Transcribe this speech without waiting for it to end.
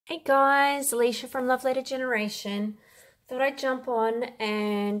Hey guys, Alicia from Love Letter Generation. Thought I'd jump on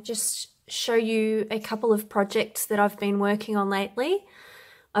and just show you a couple of projects that I've been working on lately.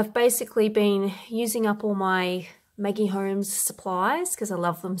 I've basically been using up all my Maggie Holmes supplies because I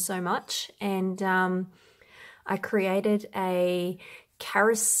love them so much, and I created a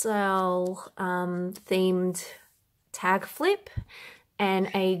carousel themed tag flip and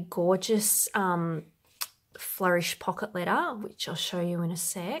a gorgeous flourish pocket letter, which I'll show you in a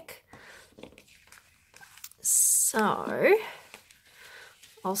sec. So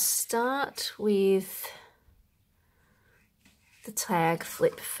I'll start with the tag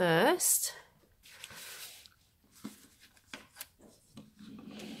flip first.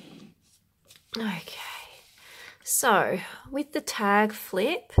 Okay, so with the tag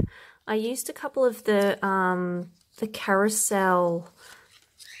flip, I used a couple of the carousel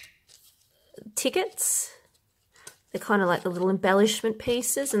tickets. They're kind of like the little embellishment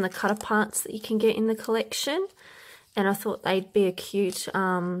pieces and the cut aparts that you can get in the collection. And I thought they'd be a cute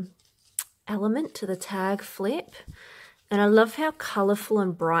element to the tag flip. And I love how colourful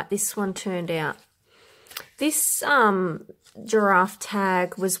and bright this one turned out. This giraffe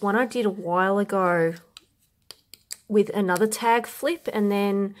tag was one I did a while ago with another tag flip, and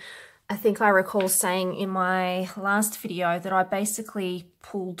then I think I recall saying in my last video that I basically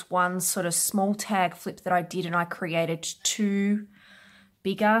pulled one sort of small tag flip that I did and I created two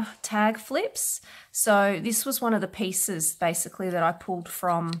bigger tag flips. So this was one of the pieces basically that I pulled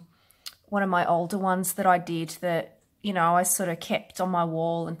from one of my older ones that I did that, you know, I sort of kept on my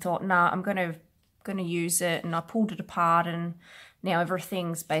wall and thought, nah, I'm going to use it, and I pulled it apart, and now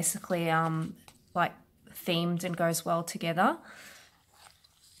everything's basically like themed and goes well together.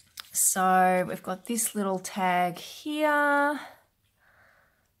 So we've got this little tag here.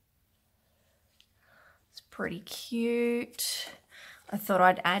 It's pretty cute. I thought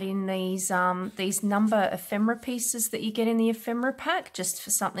I'd add in these number ephemera pieces that you get in the ephemera pack, just for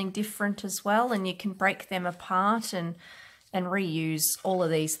something different as well, and you can break them apart and reuse all of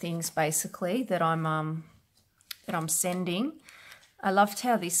these things basically that I'm sending. I loved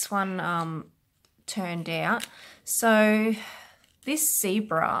how this one turned out. So this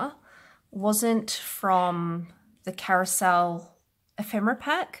zebra wasn't from the carousel ephemera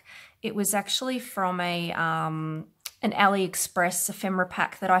pack. It was actually from a an AliExpress ephemera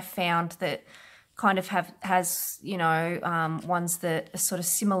pack that I found that kind of has you know ones that are sort of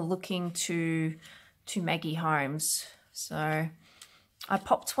similar looking to Maggie Holmes. So I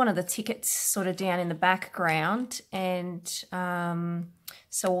popped one of the tickets sort of down in the background, and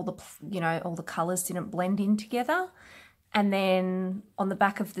so all the colours didn't blend in together. And then on the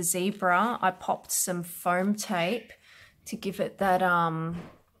back of the zebra, I popped some foam tape to give it that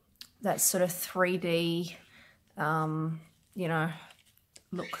that sort of 3D, you know,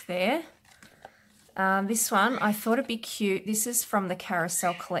 look there. This one, I thought it'd be cute. This is from the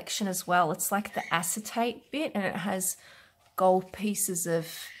Carousel collection as well. It's like the acetate bit, and it has gold pieces of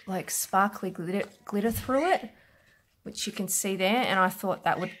like sparkly glitter through it, which you can see there. And I thought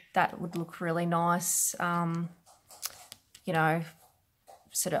that would look really nice. You know,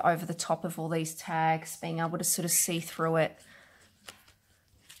 sort of over the top of all these tags, being able to sort of see through it.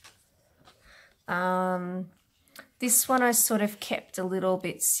 This one I sort of kept a little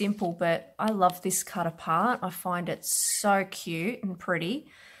bit simple, but I love this cut apart. I find it so cute and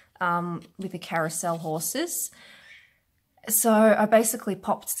pretty with the carousel horses. So I basically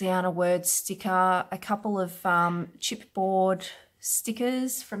popped down a word sticker, a couple of chipboard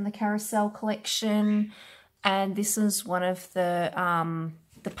stickers from the carousel collection, and this is one of the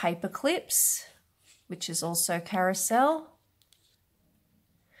paper clips, which is also carousel.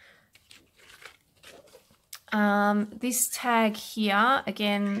 This tag here,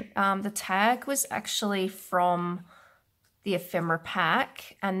 again, the tag was actually from the ephemera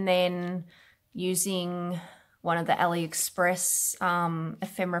pack, and then using one of the AliExpress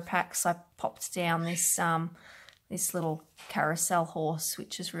ephemera packs, I popped down this this little carousel horse,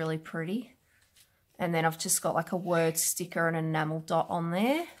 which is really pretty. And then I've just got like a word sticker and an enamel dot on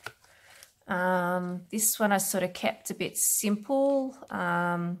there. This one I sort of kept a bit simple.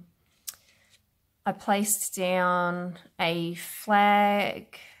 I placed down a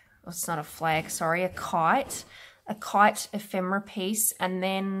flag, oh, it's not a flag, sorry, a kite ephemera piece, and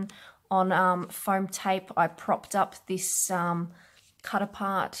then on foam tape I propped up this cut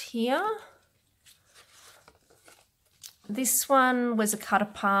apart here. This one was a cut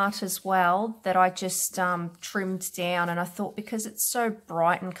apart as well that I just trimmed down, and I thought because it's so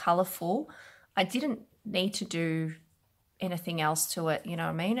bright and colourful, I didn't need to do anything else to it, you know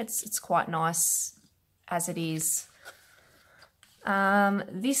what I mean? It's quite nice as it is.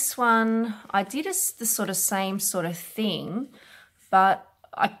 This one, I did the sort of same sort of thing, but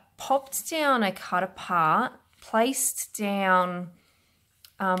I popped down a cut apart, placed down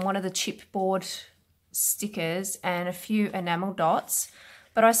one of the chipboard stickers and a few enamel dots,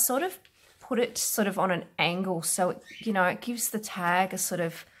 but I sort of put it sort of on an angle so it, you know, it gives the tag a sort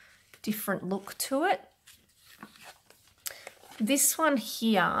of different look to it. This one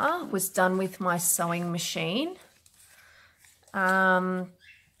here was done with my sewing machine. So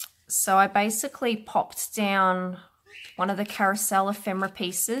I basically popped down one of the carousel ephemera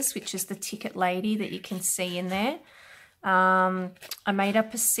pieces, which is the ticket lady that you can see in there. I made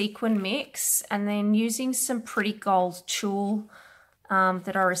up a sequin mix, and then using some pretty gold tulle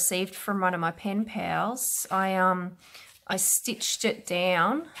that I received from one of my pen pals, I stitched it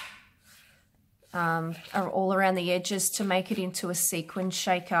down all around the edges to make it into a sequin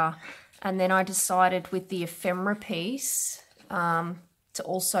shaker. And then I decided with the ephemera piece to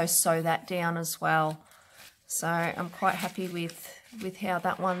also sew that down as well. So I'm quite happy with how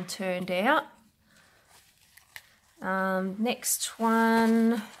that one turned out. Next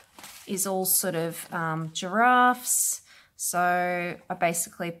one is all sort of giraffes. So I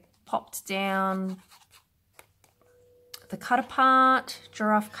basically popped down the cut apart,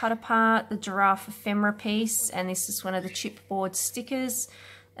 giraffe cut apart, the giraffe ephemera piece, and this is one of the chipboard stickers,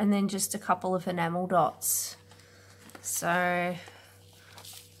 and then just a couple of enamel dots. So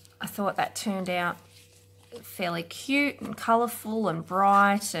I thought that turned out fairly cute and colourful and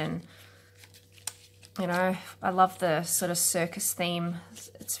bright, and you know, I love the sort of circus theme.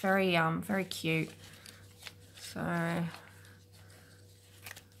 It's very very cute. So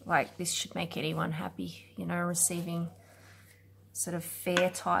like, this should make anyone happy, you know, receiving sort of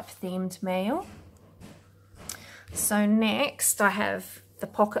fair type themed mail. So next I have the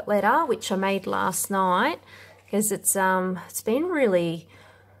pocket letter, which I made last night because it's been really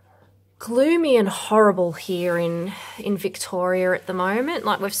gloomy and horrible here in Victoria at the moment.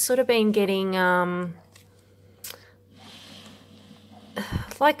 Like, we've sort of been getting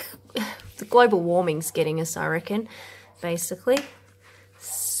like the global warming's getting us, I reckon, basically.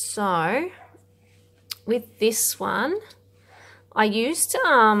 So with this one, I used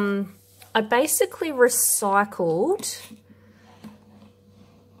I basically recycled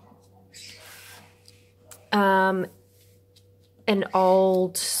an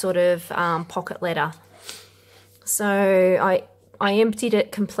old sort of pocket letter. So I emptied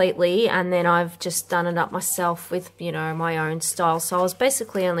it completely, and then I've just done it up myself with, you know, my own style. So I was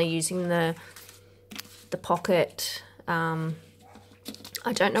basically only using the pocket,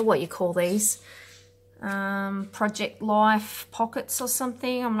 I don't know what you call these, Project Life pockets or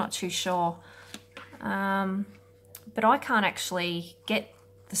something, I'm not too sure. But I can't actually get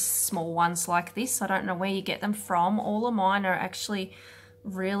the small ones like this. I don't know where you get them from. All of mine are actually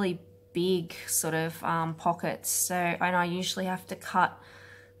really big sort of pockets. So, and I usually have to cut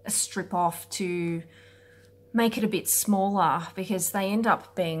a strip off to make it a bit smaller because they end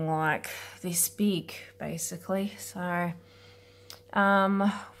up being like this big basically. So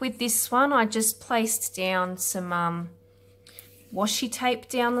with this one, I just placed down some washi tape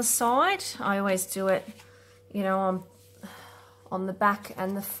down the side. I always do it, you know, on the back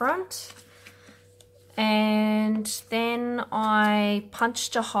and the front. And then I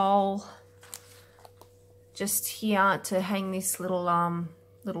punched a hole just here to hang this little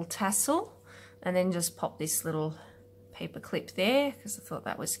little tassel, and then just pop this little paper clip there because I thought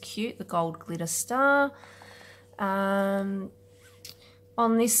that was cute, the gold glitter star. On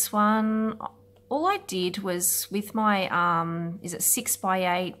this one, all I did was with my, is it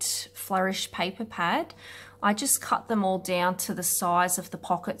 6x8 Flourish paper pad, I just cut them all down to the size of the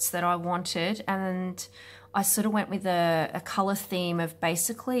pockets that I wanted, and I sort of went with a colour theme of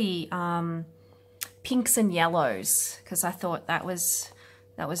basically pinks and yellows because I thought that was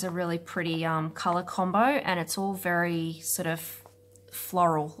a really pretty colour combo, and it's all very sort of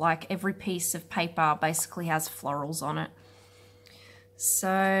floral, like every piece of paper basically has florals on it.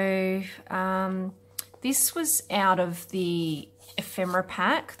 So this was out of the ephemera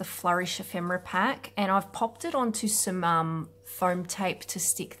pack, the Flourish ephemera pack, and I've popped it onto some foam tape to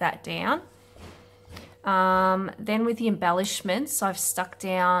stick that down. Then with the embellishments, I've stuck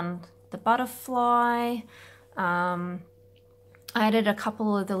down the butterfly. I added a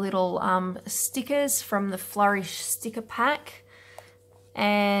couple of the little stickers from the Flourish sticker pack,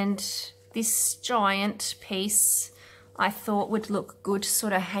 and this giant piece I thought would look good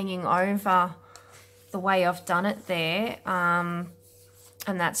sort of hanging over the way I've done it there. And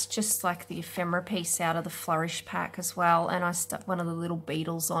that's just like the ephemera piece out of the Flourish pack as well. And I stuck one of the little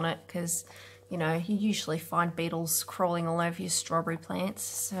beetles on it because you know, you usually find beetles crawling all over your strawberry plants.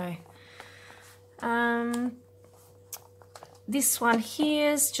 So this one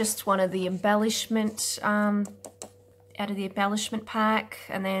here is just one of the embellishment, out of the embellishment pack,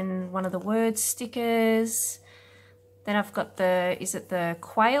 and then one of the word stickers. Then I've got the, is it the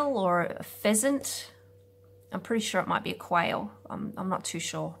quail or a pheasant? I'm pretty sure it might be a quail. I'm not too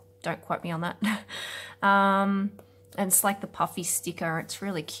sure. Don't quote me on that. And it's like the puffy sticker. It's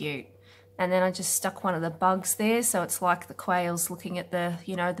really cute. And then I just stuck one of the bugs there, so it's like the quail's looking at the,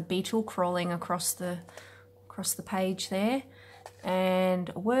 you know, the beetle crawling across the page there.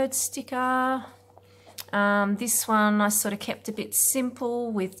 And a word sticker. This one I sort of kept a bit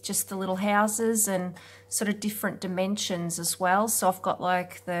simple with just the little houses and sort of different dimensions as well. So I've got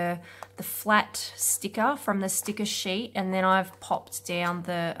like the flat sticker from the sticker sheet, and then I've popped down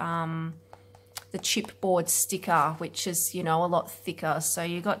the chipboard sticker, which is, you know, a lot thicker. So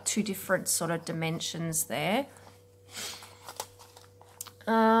you got two different sort of dimensions there.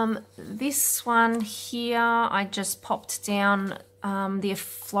 This one here, I just popped down the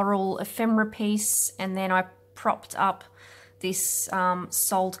floral ephemera piece, and then I propped up this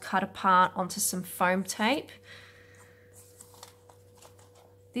sold cut apart onto some foam tape.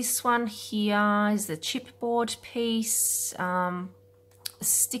 This one here is the chipboard piece, a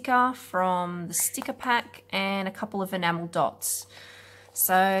sticker from the sticker pack, and a couple of enamel dots.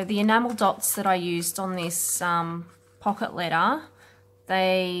 So the enamel dots that I used on this pocket letter,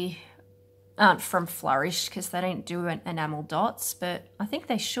 they aren't from Flourish because they don't do enamel dots, but I think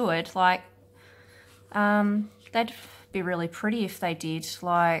they should. Like, they'd be really pretty if they did,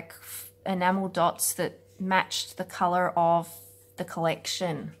 like enamel dots that matched the color of the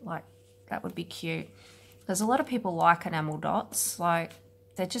collection. Like, that would be cute, because a lot of people like enamel dots. Like,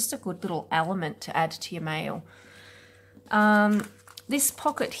 they're just a good little element to add to your mail. This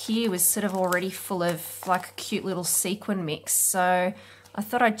pocket here was sort of already full of like a cute little sequin mix, so I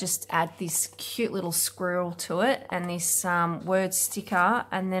thought I'd just add this cute little squirrel to it and this word sticker,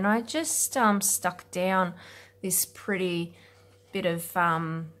 and then I just stuck down this pretty bit of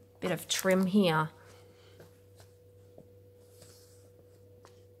trim here.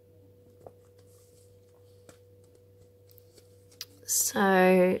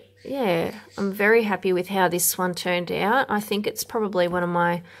 So yeah, I'm very happy with how this one turned out. I think it's probably one of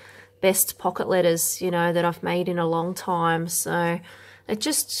my best pocket letters, you know, that I've made in a long time. So it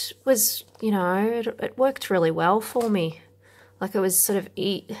just was, you know, it worked really well for me. Like, it was sort of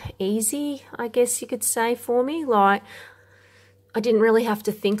easy, I guess you could say, for me. Like, I didn't really have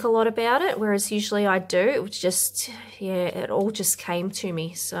to think a lot about it, whereas usually I do. It was just, yeah, it all just came to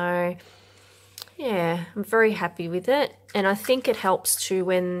me. So yeah, I'm very happy with it. And I think it helps too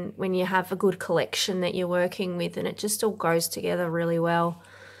when you have a good collection that you're working with, and it just all goes together really well.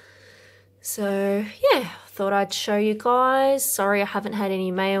 So yeah, thought I'd show you guys. Sorry I haven't had any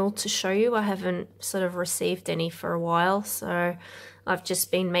mail to show you. I haven't sort of received any for a while, so I've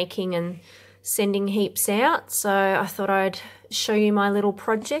just been making and sending heaps out. So I thought I'd show you my little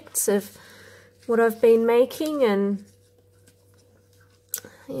projects of what I've been making, and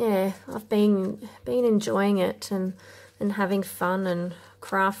yeah, I've been enjoying it and having fun and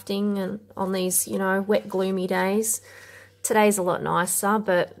crafting, and on these, you know, wet gloomy days. Today's a lot nicer,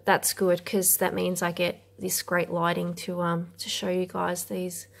 but that's good because that means I get this great lighting to show you guys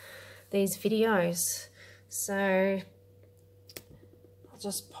these videos. So I'll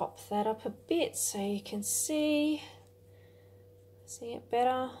just pop that up a bit so you can see it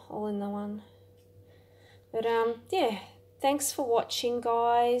better, all in the one. But yeah, thanks for watching,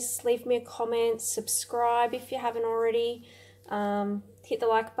 guys. Leave me a comment, subscribe if you haven't already, hit the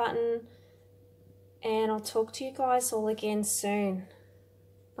like button, and I'll talk to you guys all again soon.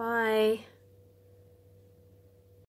 Bye.